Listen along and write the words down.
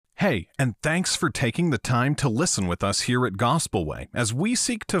Hey, and thanks for taking the time to listen with us here at Gospel Way as we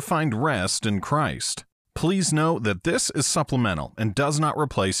seek to find rest in Christ. Please know that this is supplemental and does not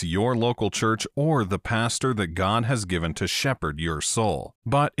replace your local church or the pastor that God has given to shepherd your soul.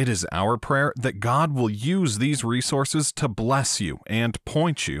 But it is our prayer that God will use these resources to bless you and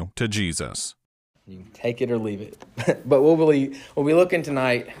point you to Jesus. You can take it or leave it. But we'll be looking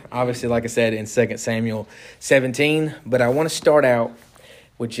tonight, obviously, like I said, in 2 Samuel 17. But I want to start out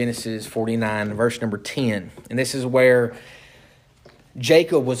with Genesis 49, verse number 10. And this is where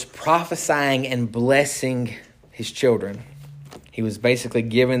Jacob was prophesying and blessing his children. He was basically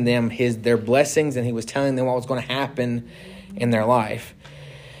giving them their blessings, and he was telling them what was going to happen in their life.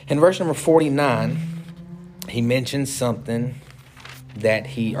 In verse number 49, he mentions something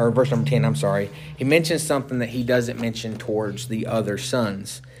verse number 10, he mentions something that he doesn't mention towards the other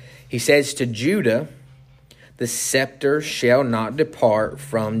sons. He says to Judah, "The scepter shall not depart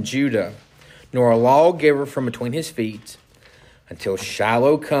from Judah, nor a lawgiver from between his feet, until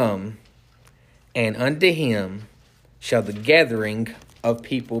Shiloh come, and unto him shall the gathering of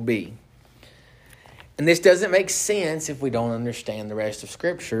people be." And this doesn't make sense if we don't understand the rest of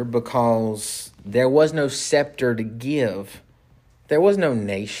Scripture, because there was no scepter to give. There was no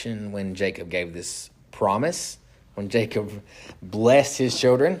nation when Jacob gave this promise, when Jacob blessed his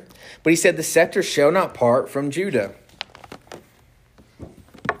children. But he said, the scepter shall not part from Judah.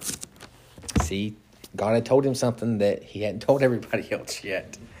 See, God had told him something that he hadn't told everybody else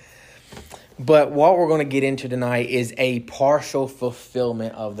yet. But what we're going to get into tonight is a partial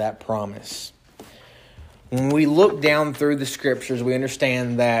fulfillment of that promise. When we look down through the Scriptures, we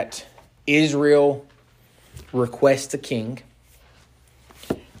understand that Israel requests a king.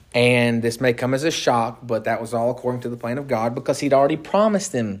 And this may come as a shock, but that was all according to the plan of God, because he'd already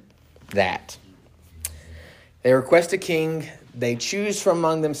promised them that. They request a king. They choose from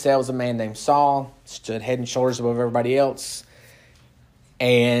among themselves a man named Saul, stood head and shoulders above everybody else.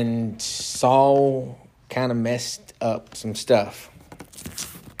 And Saul kind of messed up some stuff.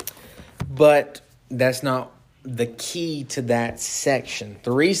 But that's not the key to that section.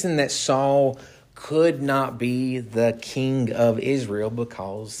 The reason that Saul could not be the king of Israel,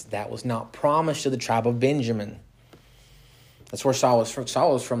 because that was not promised to the tribe of Benjamin. That's where Saul was from.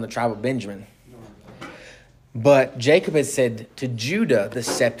 Saul was from the tribe of Benjamin. But Jacob had said to Judah, the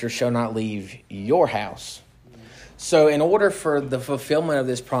scepter shall not leave your house. So in order for the fulfillment of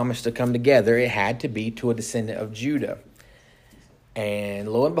this promise to come together, it had to be to a descendant of Judah.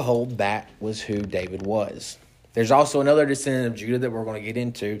 And lo and behold, that was who David was. There's also another descendant of Judah that we're going to get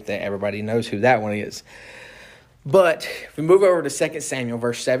into, that everybody knows who that one is. But if we move over to 2 Samuel,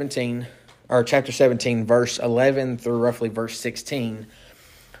 chapter 17, verse 11 through roughly verse 16,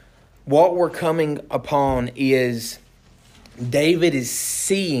 what we're coming upon is David is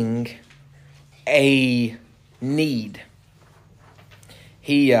seeing a need.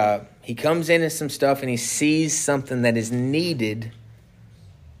 He comes into some stuff and he sees something that is needed,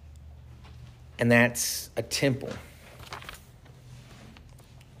 and that's a temple.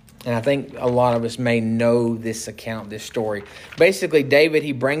 And I think a lot of us may know this account, this story. Basically, David,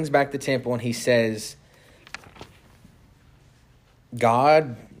 he brings back the temple and he says,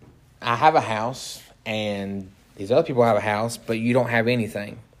 God, I have a house and these other people have a house, but you don't have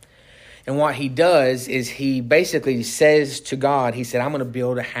anything. And what he does is he basically says to God, he said, I'm going to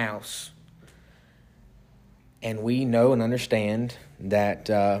build a house. And we know and understand that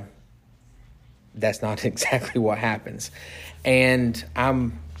that's not exactly what happens. And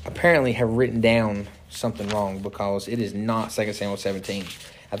I'm apparently have written down something wrong, because it is not 2 Samuel 17.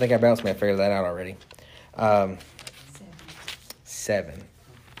 I think everybody else may have figured that out already. 7.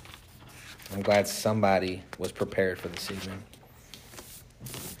 I'm glad somebody was prepared for this evening.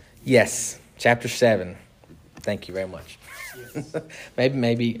 Yes, chapter 7. Thank you very much.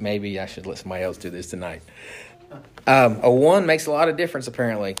 Maybe I should let somebody else do this tonight. A 1 makes a lot of difference,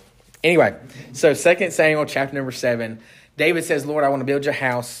 apparently. Anyway, so 2 Samuel chapter number 7, David says, Lord, I want to build your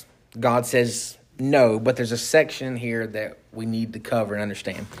house. God says no, but there's a section here that we need to cover and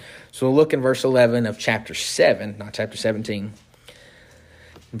understand. So we'll look in verse 11 of chapter 7, not chapter 17.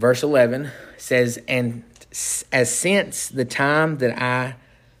 Verse 11 says, and as since the time that I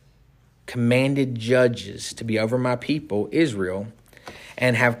commanded judges to be over my people, Israel,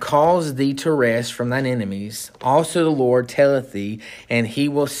 and have caused thee to rest from thine enemies, also the Lord telleth thee, and he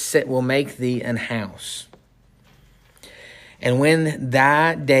will make thee an house. And when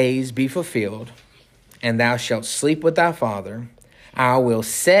thy days be fulfilled, and thou shalt sleep with thy father, I will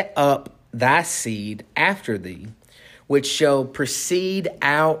set up thy seed after thee, which shall proceed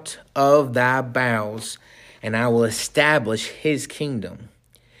out of thy bowels, and I will establish his kingdom.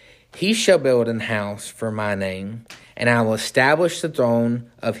 He shall build an house for my name, and I will establish the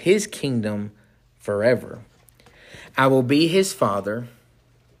throne of his kingdom forever. I will be his father,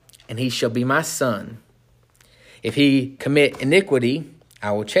 and he shall be my son. If he commit iniquity,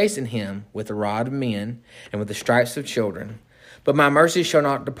 I will chasten him with the rod of men and with the stripes of children. But my mercy shall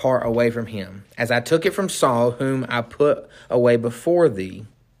not depart away from him, as I took it from Saul, whom I put away before thee.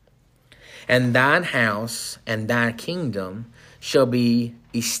 And thine house and thy kingdom shall be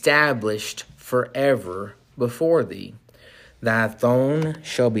established forever before thee. Thy throne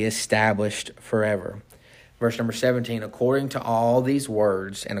shall be established forever. Verse number 17, according to all these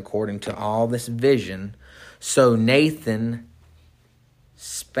words and according to all this vision, so Nathan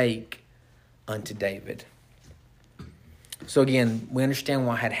spake unto David. So again, we understand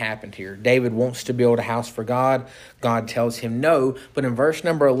what had happened here. David wants to build a house for God. God tells him no. But in verse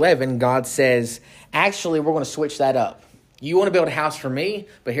number 11, God says, actually, we're going to switch that up. You want to build a house for me,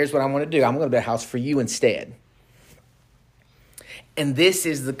 but here's what I'm going to do. I'm going to build a house for you instead. And this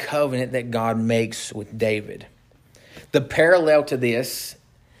is the covenant that God makes with David. The parallel to this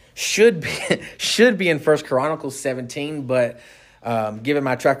should be in 1 Chronicles 17, but given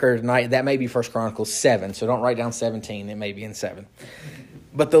my tracker tonight, that may be 1 Chronicles 7. So don't write down 17. It may be in 7.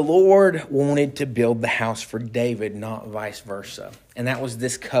 But the Lord wanted to build the house for David, not vice versa. And that was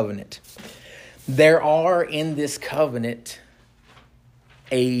this covenant. There are in this covenant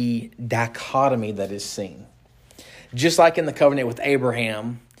a dichotomy that is seen. Just like in the covenant with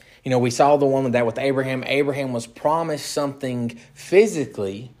Abraham, we saw the one with Abraham. Abraham was promised something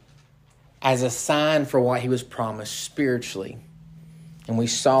physically as a sign for what he was promised spiritually. And we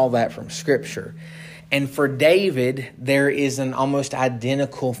saw that from Scripture. And for David, there is an almost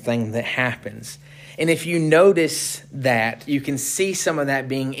identical thing that happens. And if you notice that, you can see some of that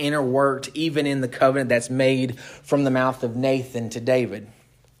being interworked even in the covenant that's made from the mouth of Nathan to David.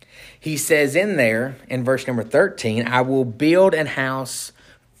 He says in there, in verse number 13, I will build an house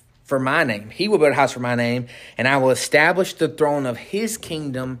for my name. He will build a house for my name, and I will establish the throne of his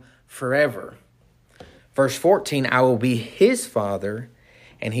kingdom forever. Verse 14, I will be his father,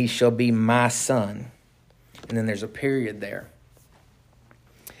 and he shall be my son. And then there's a period there.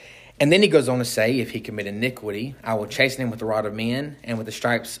 And then he goes on to say, if he commit iniquity, I will chasten him with the rod of men and with the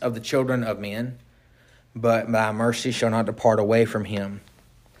stripes of the children of men, but my mercy shall not depart away from him.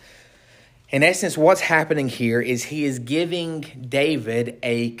 In essence, what's happening here is he is giving David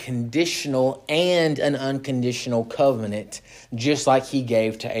a conditional and an unconditional covenant, just like he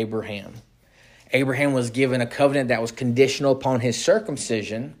gave to Abraham. Abraham was given a covenant that was conditional upon his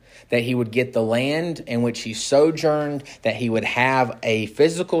circumcision, that he would get the land in which he sojourned, that he would have a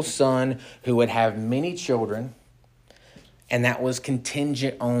physical son who would have many children, and that was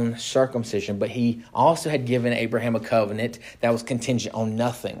contingent on circumcision. But he also had given Abraham a covenant that was contingent on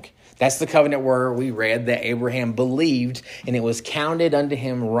nothing. That's the covenant where we read that Abraham believed and it was counted unto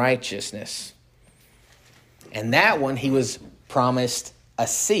him righteousness. And that one, he was promised a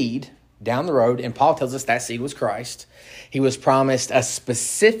seed down the road, and Paul tells us that seed was Christ. He was promised a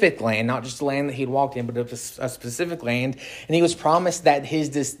specific land, not just the land that he'd walked in, but a specific land. And he was promised that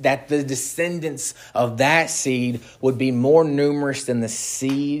the descendants of that seed would be more numerous than the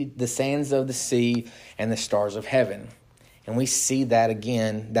sands of the sea and the stars of heaven. And we see that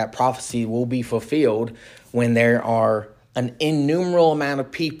again, that prophecy will be fulfilled when there are an innumerable amount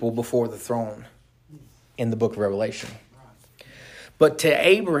of people before the throne in the book of Revelation. But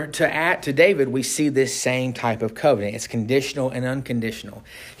to David, we see this same type of covenant. It's conditional and unconditional.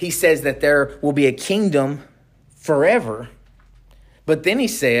 He says that there will be a kingdom forever. But then he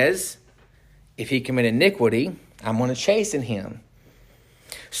says, if he commit iniquity, I'm going to chasten him.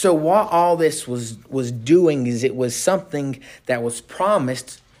 So what all this was doing is it was something that was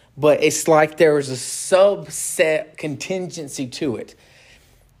promised, but it's like there was a subset contingency to it.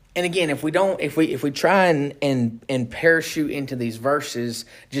 And again, if we try and parachute into these verses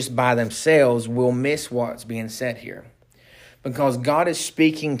just by themselves, we'll miss what's being said here. Because God is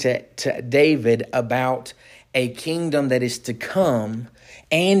speaking to David about a kingdom that is to come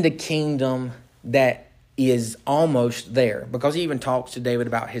and a kingdom that is almost there. Because he even talks to David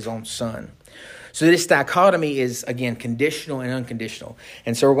about his own son. So this dichotomy is, again, conditional and unconditional.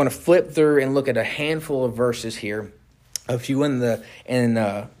 And so we're going to flip through and look at a handful of verses here. A few in the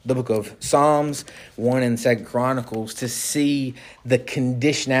book of Psalms, one in 2 Chronicles, to see the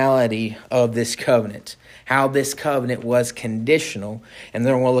conditionality of this covenant, how this covenant was conditional, and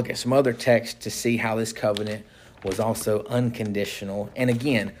then we'll look at some other texts to see how this covenant was also unconditional. And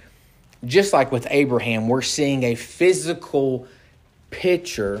again, just like with Abraham, we're seeing a physical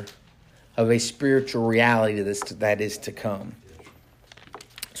picture of a spiritual reality that is to come.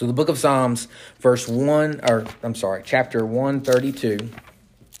 So the book of Psalms, chapter 132,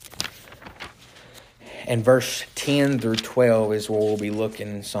 and verse 10 through 12 is where we'll be looking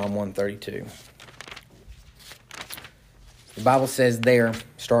in Psalm 132. The Bible says there,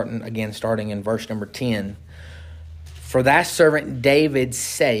 starting in verse number 10, "For thy servant David's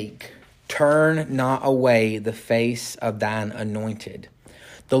sake, turn not away the face of thine anointed.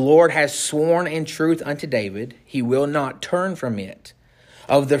 The Lord has sworn in truth unto David, he will not turn from it.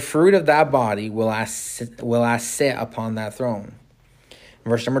 Of the fruit of thy body will I set upon thy throne."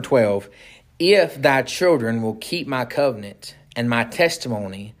 Verse number 12, "If thy children will keep my covenant and my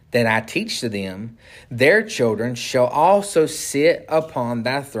testimony that I teach to them, their children shall also sit upon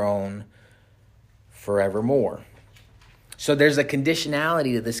thy throne forevermore." So there's a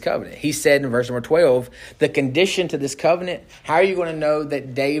conditionality to this covenant. He said in verse number 12, the condition to this covenant, how are you going to know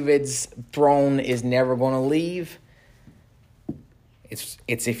that David's throne is never going to leave?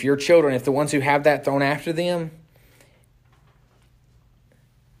 It's if your children, if the ones who have that throne after them,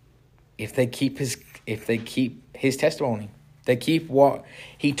 if they keep his testimony, they keep what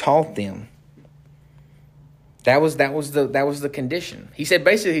he taught them. That was the condition. He said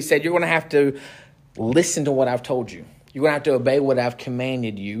you're going to have to listen to what I've told you. You're going to have to obey what I've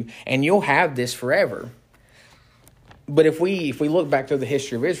commanded you, and you'll have this forever. But if we look back through the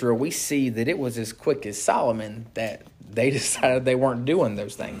history of Israel, we see that it was as quick as Solomon that they decided they weren't doing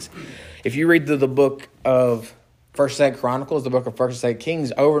those things. If you read through the book of 1st and 2nd Chronicles, the book of 1st and 2nd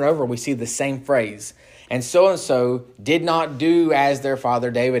Kings, over and over, we see the same phrase. And so did not do as their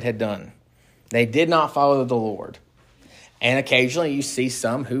father David had done. They did not follow the Lord. And occasionally you see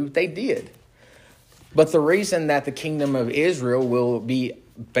some who they did. But the reason that the kingdom of Israel will be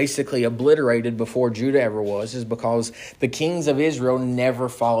basically obliterated before Judah ever was is because the kings of Israel never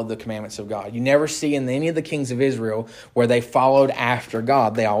followed the commandments of God. You never see in any of the kings of Israel where they followed after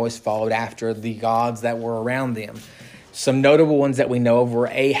God. They always followed after the gods that were around them. Some notable ones that we know of were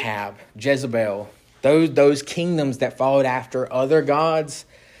Ahab, Jezebel. Those kingdoms that followed after other gods,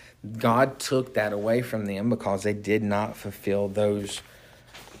 God took that away from them because they did not fulfill those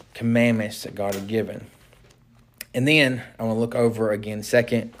commandments that God had given. And then I want to look over again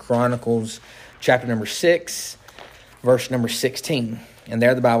 2nd Chronicles chapter number 6, verse number 16. And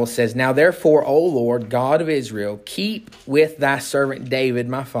there the Bible says, "Now therefore, O Lord, God of Israel, keep with thy servant David,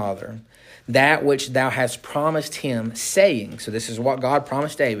 my father, that which thou hast promised him, saying," so this is what God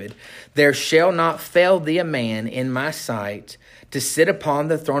promised David, "There shall not fail thee a man in my sight to sit upon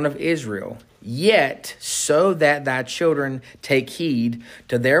the throne of Israel, yet so that thy children take heed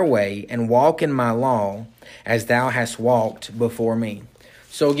to their way and walk in my law as thou hast walked before me."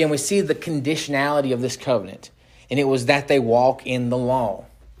 So again, we see the conditionality of this covenant, and it was that they walk in the law.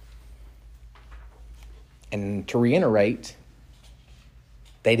 And to reiterate,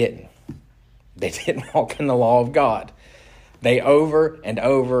 they didn't. They didn't walk in the law of God. They over and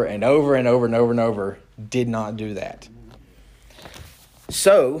over and over and over and over and over did not do that.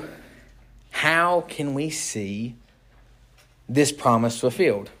 So, how can we see this promise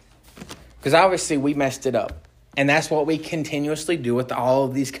fulfilled? Because obviously we messed it up. And that's what we continuously do with all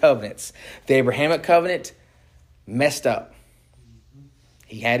of these covenants. The Abrahamic covenant messed up.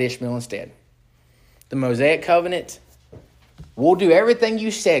 He had Ishmael instead. The Mosaic covenant, we'll do everything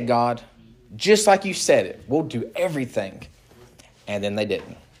you said, God. Just like you said it. We'll do everything. And then they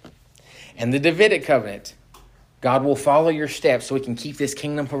didn't. And the Davidic covenant, God will follow your steps so we can keep this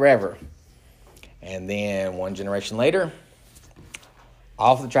kingdom forever. And then one generation later,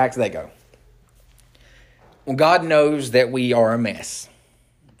 off the tracks they go. Well, God knows that we are a mess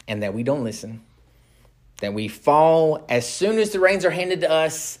and that we don't listen, that we fall. As soon as the reins are handed to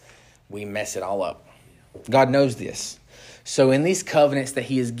us, we mess it all up. God knows this. So in these covenants that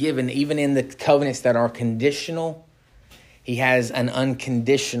he has given, even in the covenants that are conditional, he has an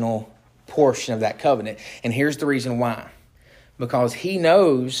unconditional portion of that covenant. And here's the reason why. Because he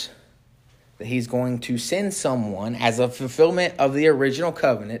knows that he's going to send someone as a fulfillment of the original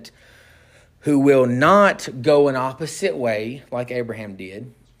covenant who will not go an opposite way like Abraham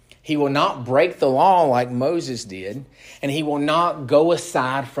did. He will not break the law like Moses did. And he will not go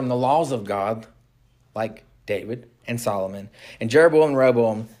aside from the laws of God like David and Solomon and Jeroboam and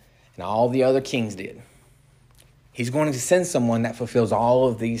Rehoboam and all the other kings did. He's going to send someone that fulfills all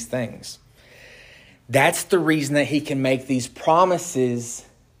of these things. That's the reason that he can make these promises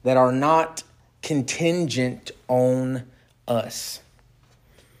that are not contingent on us.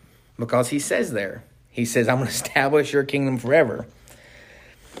 Because he says there, he says, I'm going to establish your kingdom forever.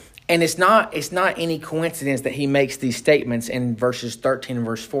 And it's not any coincidence that he makes these statements in verses 13 and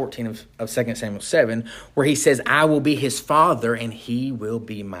verse 14 of 2 Samuel 7, where he says, I will be his father and he will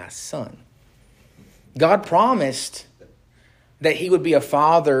be my son. God promised that he would be a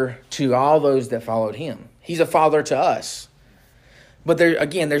father to all those that followed him. He's a father to us. But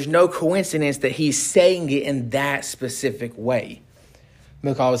there's no coincidence that he's saying it in that specific way,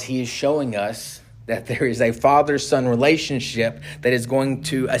 because he is showing us that there is a father-son relationship that is going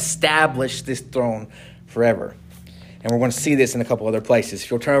to establish this throne forever. And we're going to see this in a couple other places.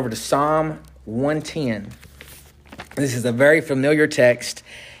 If you'll turn over to Psalm 110. This is a very familiar text,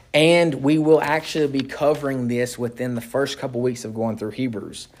 and we will actually be covering this within the first couple weeks of going through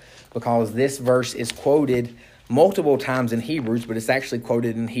Hebrews, because this verse is quoted multiple times in Hebrews, but it's actually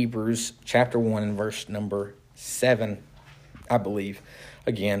quoted in Hebrews chapter 1 and verse number 7, I believe.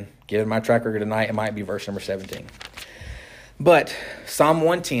 Again, given my track record tonight, it might be verse number 17. But Psalm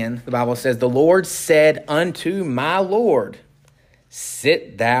 110, the Bible says, the Lord said unto my Lord,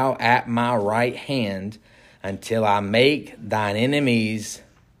 sit thou at my right hand until I make thine enemies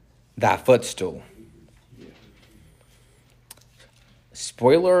thy footstool.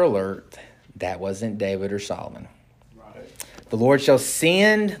 Spoiler alert, that wasn't David or Solomon. Right. The Lord shall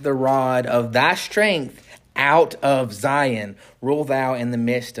send the rod of thy strength out of Zion. Rule thou in the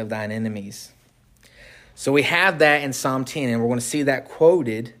midst of thine enemies. So we have that in Psalm 10, and we're going to see that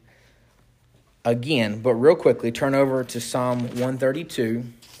quoted again. But real quickly, turn over to Psalm 132,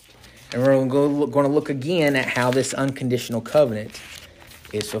 and we're going to look again at how this unconditional covenant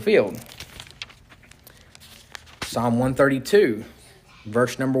is fulfilled. Psalm 132,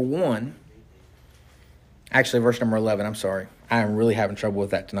 verse number 1. Actually, verse number 11, I'm sorry. I am really having trouble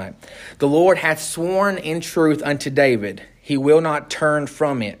with that tonight. The Lord hath sworn in truth unto David, he will not turn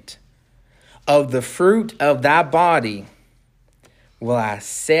from it. Of the fruit of thy body will I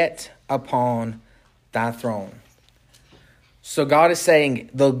set upon thy throne. So God is saying,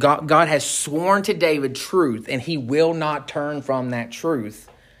 God has sworn to David truth, and he will not turn from that truth.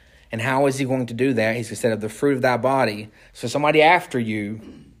 And how is he going to do that? He's going to say, of the fruit of thy body. So somebody after you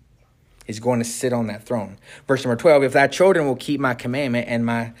is going to sit on that throne. Verse number 12, if thy children will keep my commandment and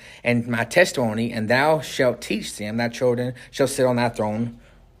my testimony, and thou shalt teach them, thy children shall sit on that throne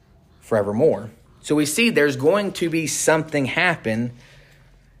forevermore. So we see there's going to be something happen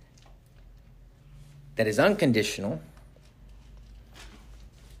that is unconditional,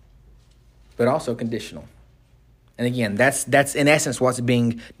 but also conditional. And again, that's in essence what's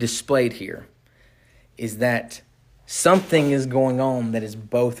being displayed here, is that something is going on that is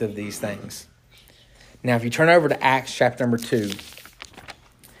both of these things. Now, if you turn over to Acts chapter number 2,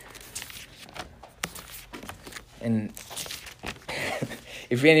 and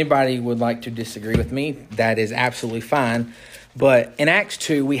if anybody would like to disagree with me, that is absolutely fine. But in Acts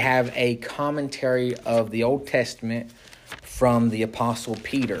 2, we have a commentary of the Old Testament from the Apostle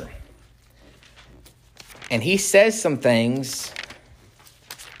Peter. And he says some things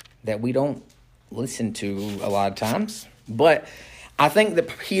that we don't listen to a lot of times. But I think that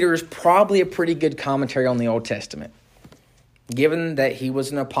Peter is probably a pretty good commentary on the Old Testament. Given that he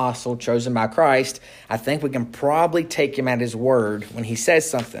was an apostle chosen by Christ, I think we can probably take him at his word when he says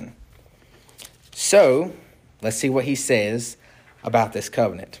something. So, let's see what he says about this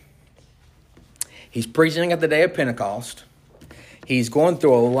covenant. He's preaching at the day of Pentecost. He's going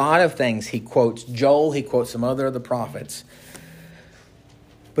through a lot of things. He quotes Joel, he quotes some other of the prophets.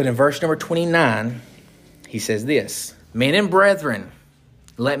 But in verse number 29, he says this, men and brethren,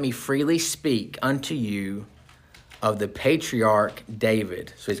 let me freely speak unto you of the patriarch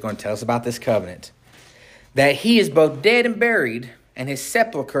David. So he's going to tell us about this covenant. That he is both dead and buried, and his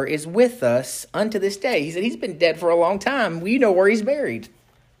sepulchre is with us unto this day. He said he's been dead for a long time. We know where he's buried.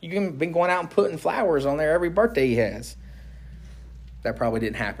 You've been going out and putting flowers on there every birthday he has. That probably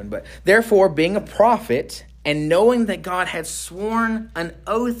didn't happen. But therefore, being a prophet, and knowing that God had sworn an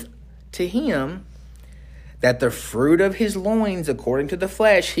oath to him, that the fruit of his loins, according to the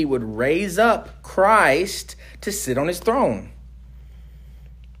flesh, he would raise up Christ to sit on his throne.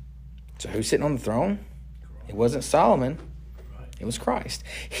 So who's sitting on the throne? It wasn't Solomon. It was Christ.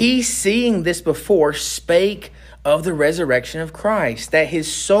 He, seeing this before, spake of the resurrection of Christ, that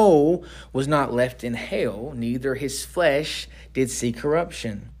his soul was not left in hell, neither his flesh did see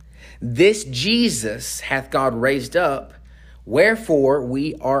corruption. This Jesus hath God raised up, wherefore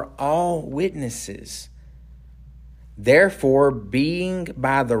we are all witnesses. Therefore, being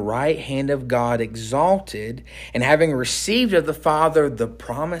by the right hand of God exalted, and having received of the Father the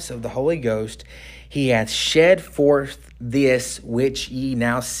promise of the Holy Ghost, he hath shed forth this which ye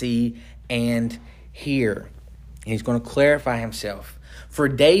now see and hear. And he's going to clarify himself. For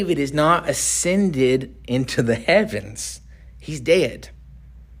David is not ascended into the heavens. He's dead.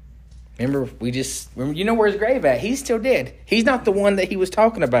 Remember, you know where his grave at. He's still dead. He's not the one that he was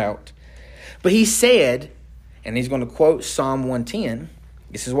talking about. But he said, and he's going to quote Psalm 110.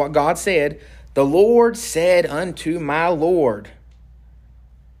 This is what God said. The Lord said unto my Lord,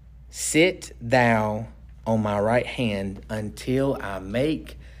 sit thou on my right hand until I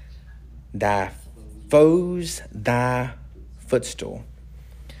make thy foes thy footstool.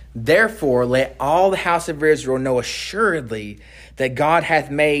 Therefore, let all the house of Israel know assuredly that God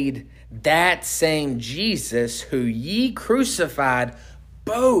hath made that same Jesus who ye crucified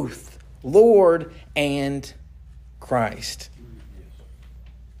both Lord and Christ.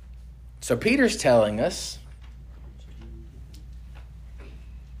 So Peter's telling us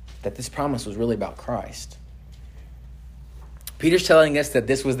that this promise was really about Christ. Peter's telling us that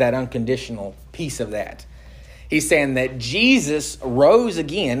this was that unconditional piece of that. He's saying that Jesus rose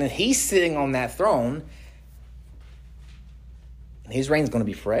again, and he's sitting on that throne, and his reign's going to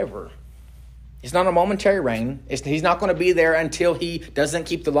be forever. It's not a momentary reign. He's not going to be there until he doesn't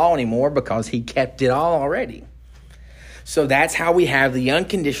keep the law anymore, because he kept it all already. So that's how we have the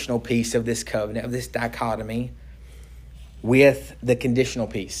unconditional piece of this covenant, of this dichotomy, with the conditional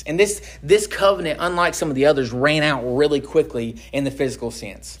piece. And this covenant, unlike some of the others, ran out really quickly in the physical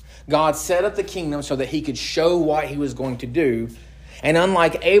sense. God set up the kingdom so that he could show what he was going to do. And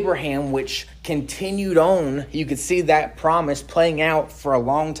unlike Abraham, which continued on, you could see that promise playing out for a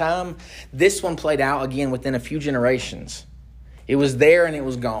long time. This one played out again within a few generations. It was there and it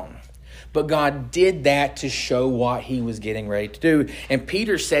was gone. But God did that to show what he was getting ready to do. And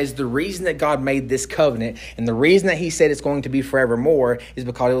Peter says the reason that God made this covenant and the reason that he said it's going to be forevermore is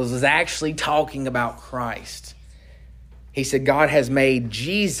because it was actually talking about Christ. He said God has made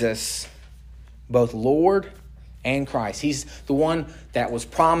Jesus both Lord and Christ. He's the one that was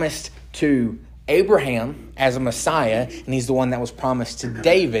promised to Abraham as a Messiah, and he's the one that was promised to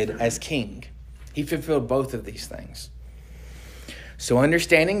David as king. He fulfilled both of these things. So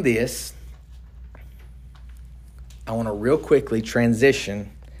understanding this, I want to real quickly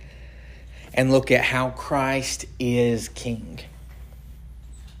transition and look at how Christ is king.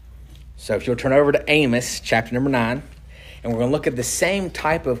 So if you'll turn over to Amos chapter number 9, and we're going to look at the same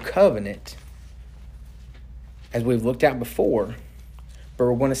type of covenant as we've looked at before, but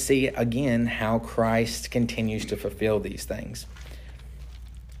we're going to see again how Christ continues to fulfill these things.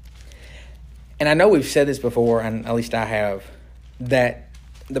 And I know we've said this before, and at least I have, that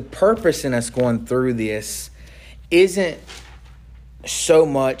the purpose in us going through this isn't so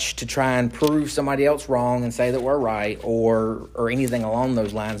much to try and prove somebody else wrong and say that we're right or anything along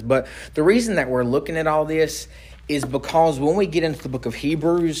those lines. But the reason that we're looking at all this is because when we get into the book of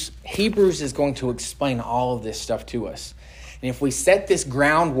Hebrews, Hebrews is going to explain all of this stuff to us. And if we set this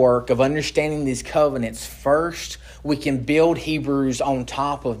groundwork of understanding these covenants first, we can build Hebrews on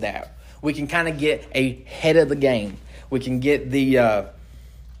top of that. We can kind of get ahead of the game. We can get the,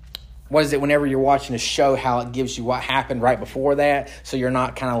 whenever you're watching a show, how it gives you what happened right before that, so you're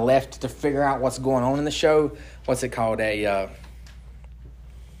not kind of left to figure out what's going on in the show. What's it called? I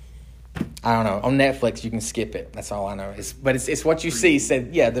don't know. On Netflix, you can skip it. That's all I know. It's what you see.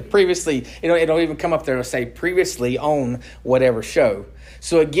 Said, yeah, the previously, it'll even come up there. It'll say previously on whatever show.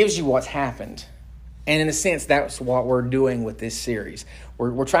 So it gives you what's happened. And in a sense, that's what we're doing with this series.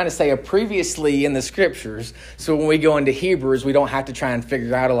 We're trying to say a previously in the scriptures, so when we go into Hebrews, we don't have to try and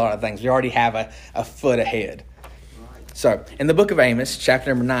figure out a lot of things. We already have a foot ahead. So, in the book of Amos, chapter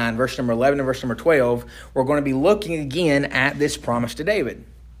number 9, verse number 11 and verse number 12, we're going to be looking again at this promise to David.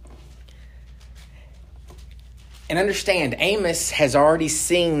 And understand, Amos has already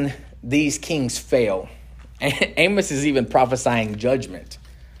seen these kings fail. Amos is even prophesying judgment.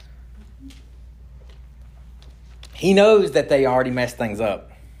 He knows that they already messed things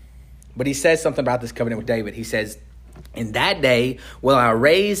up. But he says something about this covenant with David. He says, in that day will I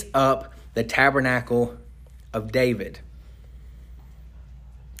raise up the tabernacle of David.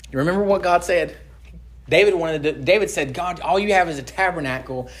 You remember what God said? David said, God, all you have is a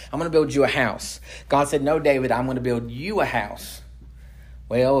tabernacle. I'm going to build you a house. God said, no, David, I'm going to build you a house.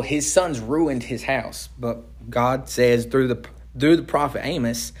 Well, his sons ruined his house. But God says through the prophet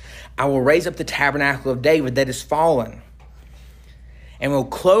Amos, I will raise up the tabernacle of David that is fallen, and will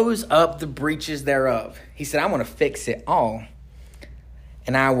close up the breaches thereof. He said, I'm going to fix it all.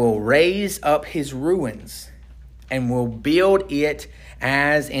 And I will raise up his ruins, and will build it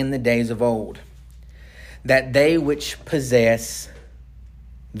as in the days of old, that they which possess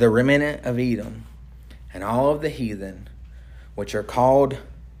the remnant of Edom, and all of the heathen, which are called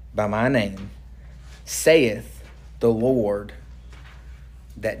by my name, saith the Lord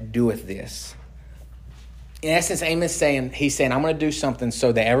that doeth this. In essence, Amos he's saying, I'm going to do something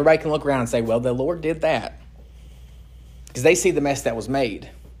so that everybody can look around and say, well, the Lord did that. Because they see the mess that was made.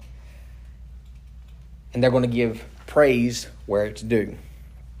 And they're going to give praise where it's due.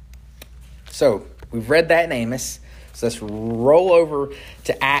 So, we've read that in Amos. So let's roll over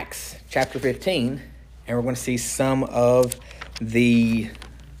to Acts chapter 15. And we're going to see some of the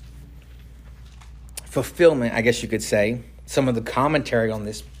fulfillment, I guess you could say, some of the commentary on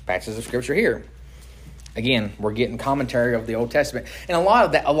this passage of Scripture here. Again, we're getting commentary of the Old Testament. And a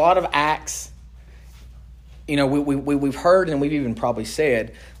lot of Acts, we've heard and we've even probably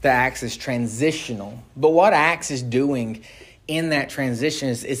said that Acts is transitional. But what Acts is doing in that transition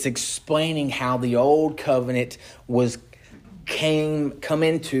is it's explaining how the Old Covenant was come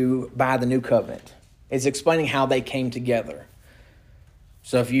into by the New Covenant. It's explaining how they came together.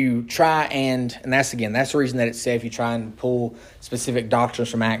 So if you try and that's the reason that it's said if you try and pull specific doctrines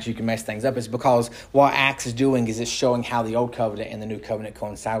from Acts, you can mess things up. It's because what Acts is doing is it's showing how the Old Covenant and the New Covenant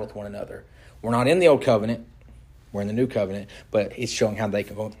coincide with one another. We're not in the Old Covenant, we're in the New Covenant, but it's showing how they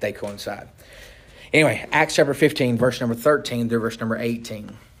coincide. Anyway, Acts chapter 15, verse number 13 through verse number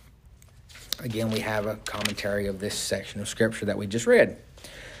 18. Again, we have a commentary of this section of Scripture that we just read.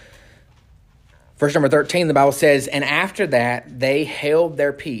 Verse number 13, the Bible says, and after that they held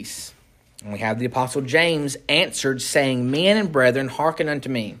their peace. And we have the Apostle James answered, saying, men and brethren, hearken unto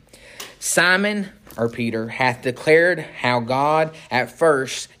me. Simon, or Peter, hath declared how God at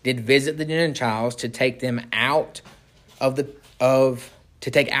first did visit the Gentiles to take them out to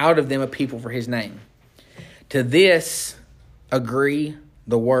take out of them a people for his name. To this agree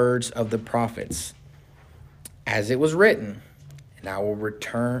the words of the prophets, as it was written. And I will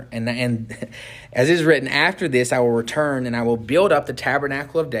return, and as is written, after this I will return, and I will build up the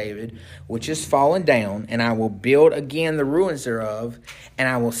tabernacle of David, which is fallen down, and I will build again the ruins thereof, and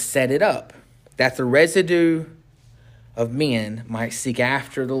I will set it up, that the residue of men might seek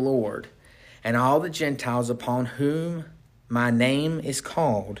after the Lord, and all the Gentiles upon whom my name is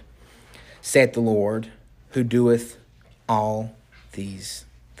called, saith the Lord, who doeth all these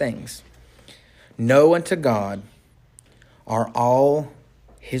things. Know unto God are all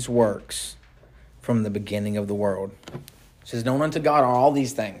his works from the beginning of the world. It says, known unto God are all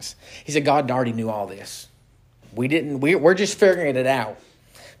these things. He said God already knew all this. We're just figuring it out.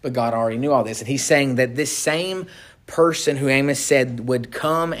 But God already knew all this. And he's saying that this same person who Amos said would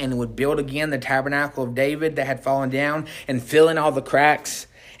come and would build again the tabernacle of David that had fallen down and fill in all the cracks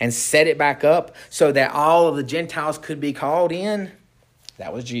and set it back up so that all of the Gentiles could be called in,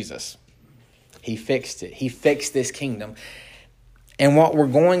 that was Jesus. He fixed it. He fixed this kingdom. And what we're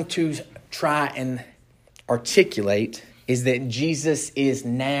going to try and articulate is that Jesus is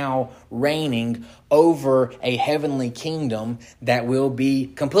now reigning over a heavenly kingdom that will be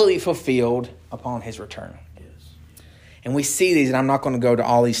completely fulfilled upon his return. Yes. And we see these, and I'm not going to go to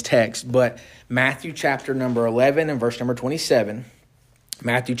all these texts, but Matthew chapter number 11 and verse number 27,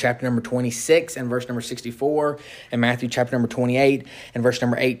 Matthew chapter number 26 and verse number 64, and Matthew chapter number 28 and verse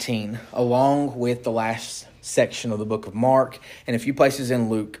number 18, along with the last section of the book of Mark and a few places in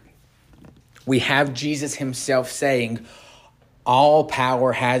Luke. We have Jesus himself saying, all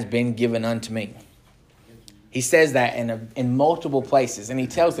power has been given unto me. He says that in multiple places. And he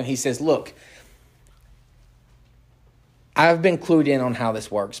tells them, he says, look, I've been clued in on how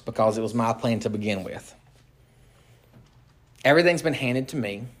this works because it was my plan to begin with. Everything's been handed to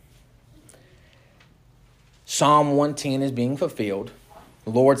me. Psalm 110 is being fulfilled. The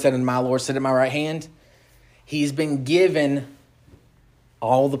Lord said unto my Lord, sit at my right hand. He's been given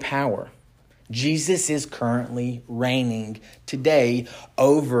all the power. Jesus is currently reigning today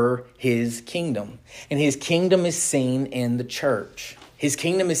over his kingdom. And his kingdom is seen in the church. His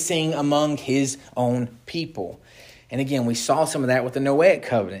kingdom is seen among his own people. And again, we saw some of that with the Noahic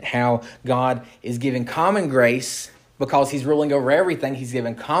covenant, how God is giving common grace because he's ruling over everything. He's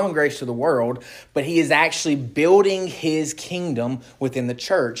giving common grace to the world, but he is actually building his kingdom within the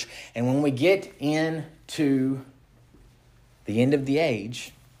church. And when we get into the end of the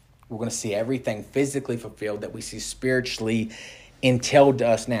age, we're going to see everything physically fulfilled that we see spiritually entailed to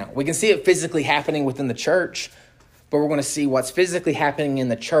us now. We can see it physically happening within the church, but we're going to see what's physically happening in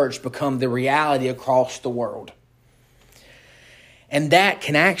the church become the reality across the world. And that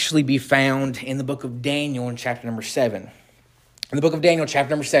can actually be found in the book of Daniel in chapter number 7. In the book of Daniel, chapter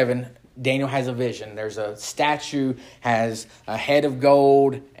number 7, Daniel has a vision. There's a statue, has a head of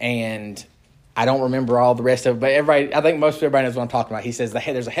gold, and I don't remember all the rest of it, but I think most everybody knows what I'm talking about. He says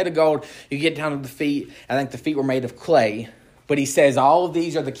there's a head of gold. You get down to the feet. I think the feet were made of clay, But he says all of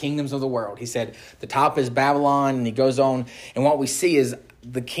these are the kingdoms of the world. He said the top is Babylon, and he goes on. And what we see is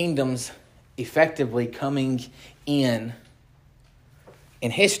the kingdoms effectively coming in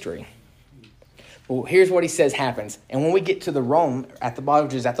history. Well, here's what he says happens. And when we get to the Rome, at the bottom,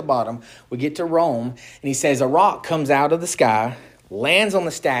 which is at the bottom, we get to Rome, and he says a rock comes out of the sky, lands on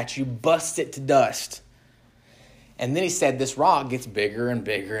the statue, busts it to dust. And then he said this rock gets bigger and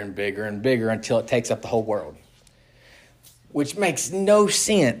bigger and bigger and bigger until it takes up the whole world. Which makes no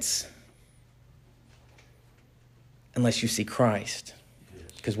sense unless you see Christ.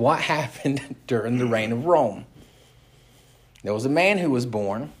 Because what happened during the reign of Rome? There was a man who was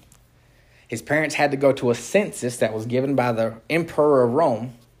born. His parents had to go to a census that was given by the emperor of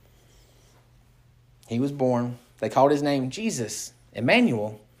Rome. He was born. They called his name Jesus,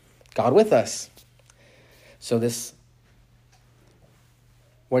 Emmanuel, God with us. So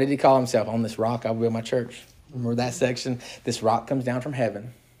what did he call himself? On this rock I will build my church. Remember that section? This rock comes down from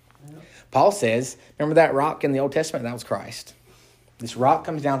heaven. Yep. Paul says, remember that rock in the Old Testament? That was Christ. This rock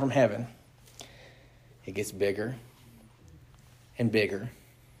comes down from heaven. It gets bigger and bigger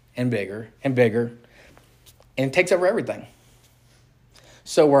and bigger and bigger, and it takes over everything.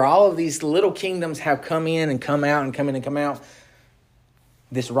 So where all of these little kingdoms have come in and come out and come in and come out,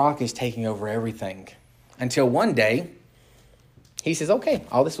 this rock is taking over everything. Until one day, he says, okay,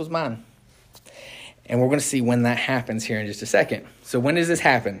 all this was mine. And we're going to see when that happens here in just a second. So when does this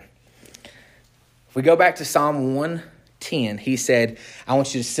happen? If we go back to Psalm 110, he said, I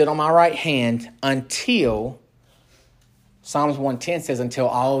want you to sit on my right hand until, Psalms 110 says, until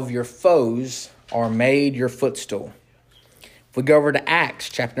all of your foes are made your footstool. If we go over to Acts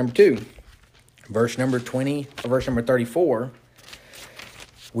chapter number 2, verse number 20, or verse number 34,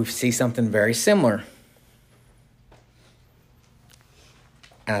 we see something very similar.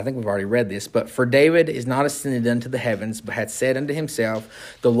 And I think we've already read this, but for David is not ascended unto the heavens, but had said unto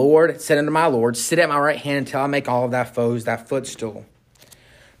himself, the Lord said unto my Lord, sit at my right hand until I make all of thy foes thy footstool.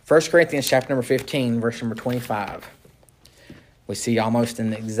 1 Corinthians chapter number 15, verse number 25. We see almost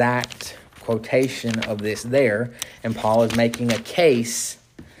an exact quotation of this there, and Paul is making a case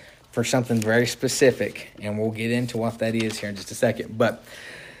for something very specific, and we'll get into what that is here in just a second. But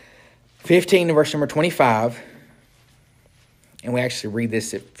 15 verse number 25, and we actually read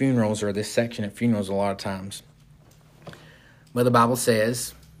this at funerals, or this section at funerals a lot of times. But the Bible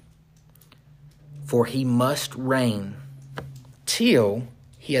says, for he must reign till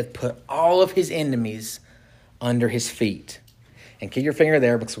he hath put all of his enemies under his feet. And keep your finger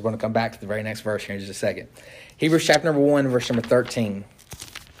there, because we're going to come back to the very next verse here in just a second. Hebrews chapter number 1, verse number 13.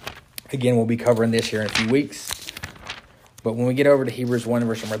 Again, we'll be covering this here in a few weeks. But when we get over to Hebrews 1,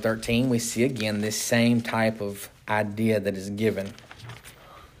 verse number 13, we see again this same type of idea that is given. It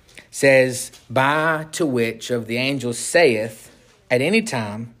says, by to which of the angels saith at any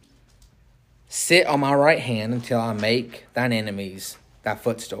time, sit on my right hand until I make thine enemies thy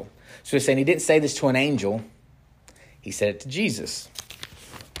footstool. So he's saying he didn't say this to an angel. He said it to Jesus.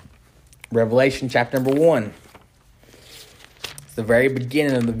 Revelation chapter number 1. It's the very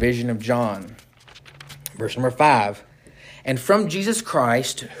beginning of the vision of John. Verse number 5. And from Jesus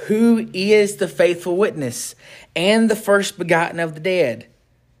Christ, who is the faithful witness, and the first begotten of the dead,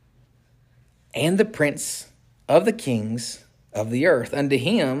 and the prince of the kings of the earth, unto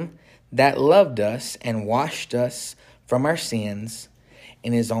him that loved us and washed us from our sins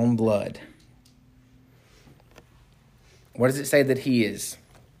in his own blood. What does it say that he is?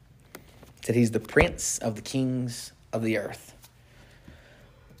 It said he's the prince of the kings of the earth.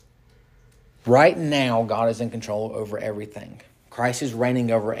 Right now, God is in control over everything. Christ is reigning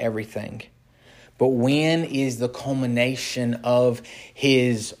over everything. But when is the culmination of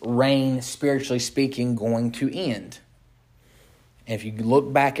his reign, spiritually speaking, going to end? And if you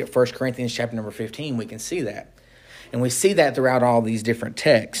look back at 1 Corinthians chapter number 15, we can see that. And we see that throughout all these different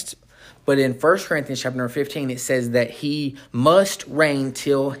texts. But in 1 Corinthians chapter number 15, it says that he must reign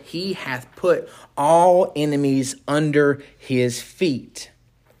till he hath put all enemies under his feet.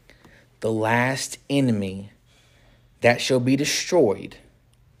 The last enemy that shall be destroyed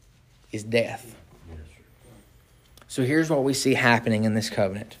is death. So here's what we see happening in this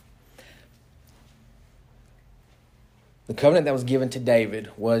covenant. The covenant that was given to David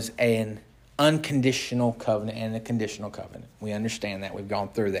was an unconditional covenant and a conditional covenant. We understand that. We've gone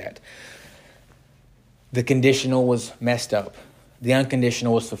through that. The conditional was messed up. The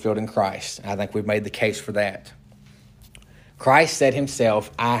unconditional was fulfilled in Christ. I think we've made the case for that. Christ said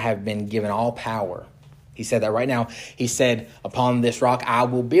himself, I have been given all power He said that right now. He said, upon this rock, I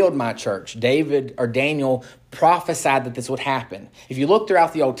will build my church. Daniel prophesied that this would happen. If you look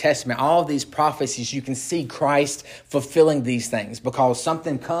throughout the Old Testament, all of these prophecies, you can see Christ fulfilling these things because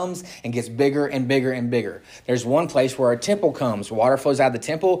something comes and gets bigger and bigger and bigger. There's one place where a temple comes. Water flows out of the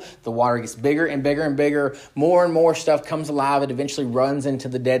temple. The water gets bigger and bigger and bigger. More and more stuff comes alive. It eventually runs into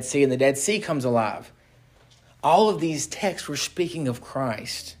the Dead Sea, and the Dead Sea comes alive. All of these texts were speaking of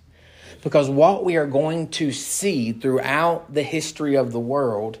Christ. Because what we are going to see throughout the history of the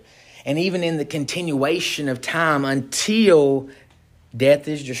world, and even in the continuation of time until death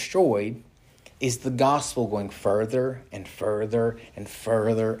is destroyed, is the gospel going further and further and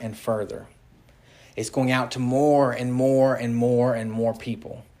further and further. It's going out to more and more and more and more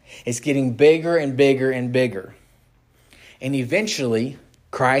people. It's getting bigger and bigger and bigger. And eventually,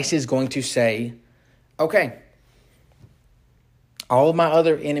 Christ is going to say, okay, all of my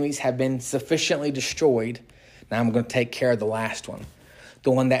other enemies have been sufficiently destroyed. Now I'm going to take care of the last one.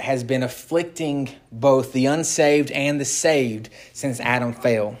 The one that has been afflicting both the unsaved and the saved since Adam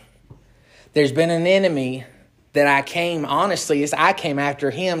fell. There's been an enemy that I came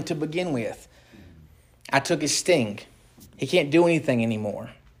after him to begin with. I took his sting. He can't do anything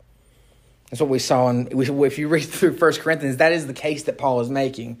anymore. That's what we saw. If you read through 1 Corinthians, that is the case that Paul is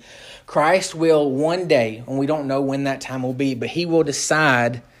making. Christ will one day, and we don't know when that time will be, but he will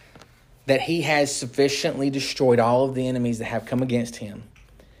decide that he has sufficiently destroyed all of the enemies that have come against him.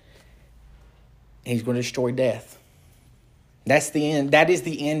 He's going to destroy death. That's the end. That is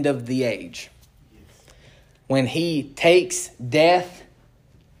the end of the age. When he takes death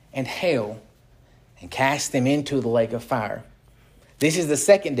and hell and casts them into the lake of fire. This is the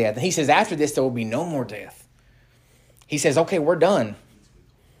second death. And he says after this, there will be no more death. He says, okay, we're done.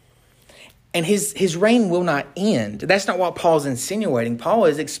 And his reign will not end. That's not what Paul's insinuating. Paul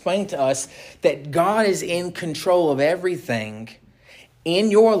is explaining to us that God is in control of everything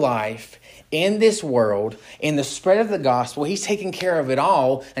in your life, in this world, in the spread of the gospel. He's taking care of it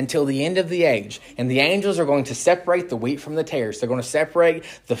all until the end of the age. And the angels are going to separate the wheat from the tares. They're going to separate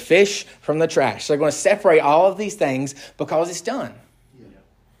the fish from the trash. They're going to separate all of these things because it's done.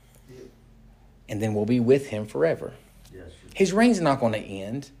 And then we'll be with him forever. His reign's not going to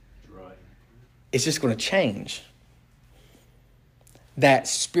end. It's just going to change. That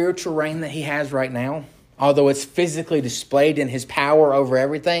spiritual reign that he has right now, although it's physically displayed in his power over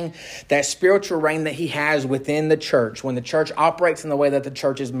everything, that spiritual reign that he has within the church, when the church operates in the way that the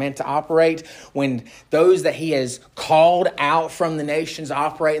church is meant to operate, when those that he has called out from the nations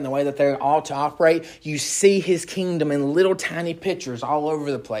operate in the way that they ought to operate, you see his kingdom in little tiny pictures all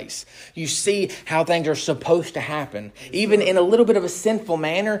over the place. You see how things are supposed to happen. Even in a little bit of a sinful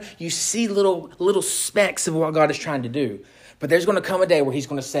manner, you see little specks of what God is trying to do. But there's going to come a day where he's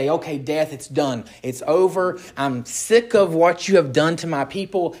going to say, okay, death, it's done. It's over. I'm sick of what you have done to my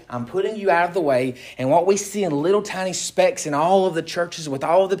people. I'm putting you out of the way. And what we see in little tiny specks in all of the churches with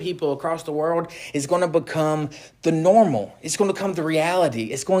all of the people across the world is going to become the normal. It's going to become the reality.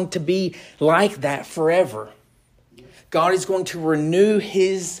 It's going to be like that forever. God is going to renew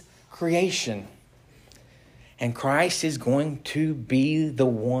his creation. And Christ is going to be the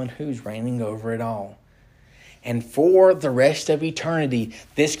one who's reigning over it all. And for the rest of eternity,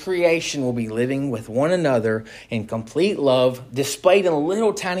 this creation will be living with one another in complete love, displayed in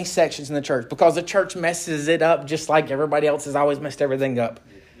little tiny sections in the church, because the church messes it up just like everybody else has always messed everything up.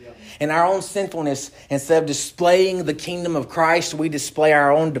 In our own sinfulness, instead of displaying the kingdom of Christ, we display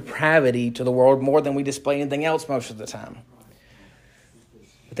our own depravity to the world more than we display anything else most of the time.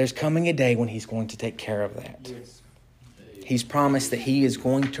 But there's coming a day when he's going to take care of that. He's promised that he is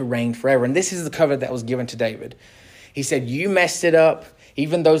going to reign forever. And this is the covenant that was given to David. He said, you messed it up.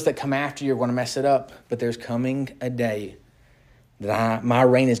 Even those that come after you are going to mess it up. But there's coming a day that my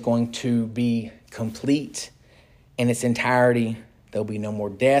reign is going to be complete in its entirety. There'll be no more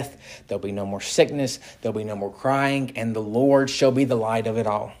death. There'll be no more sickness. There'll be no more crying. And the Lord shall be the light of it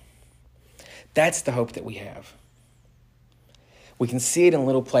all. That's the hope that we have. We can see it in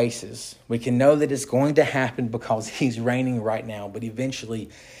little places. We can know that it's going to happen because he's reigning right now. But eventually,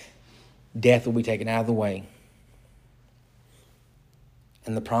 death will be taken out of the way.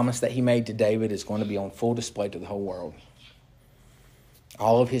 And the promise that he made to David is going to be on full display to the whole world.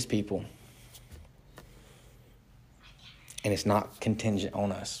 All of his people. And it's not contingent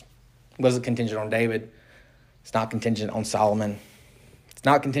on us. It wasn't contingent on David. It's not contingent on Solomon. It's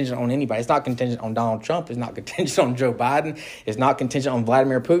not contingent on anybody. It's not contingent on Donald Trump. It's not contingent on Joe Biden. It's not contingent on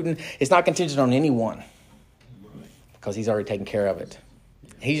Vladimir Putin. It's not contingent on anyone. Because he's already taken care of it.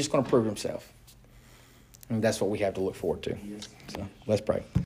 He's just going to prove himself. And that's what we have to look forward to. So let's pray.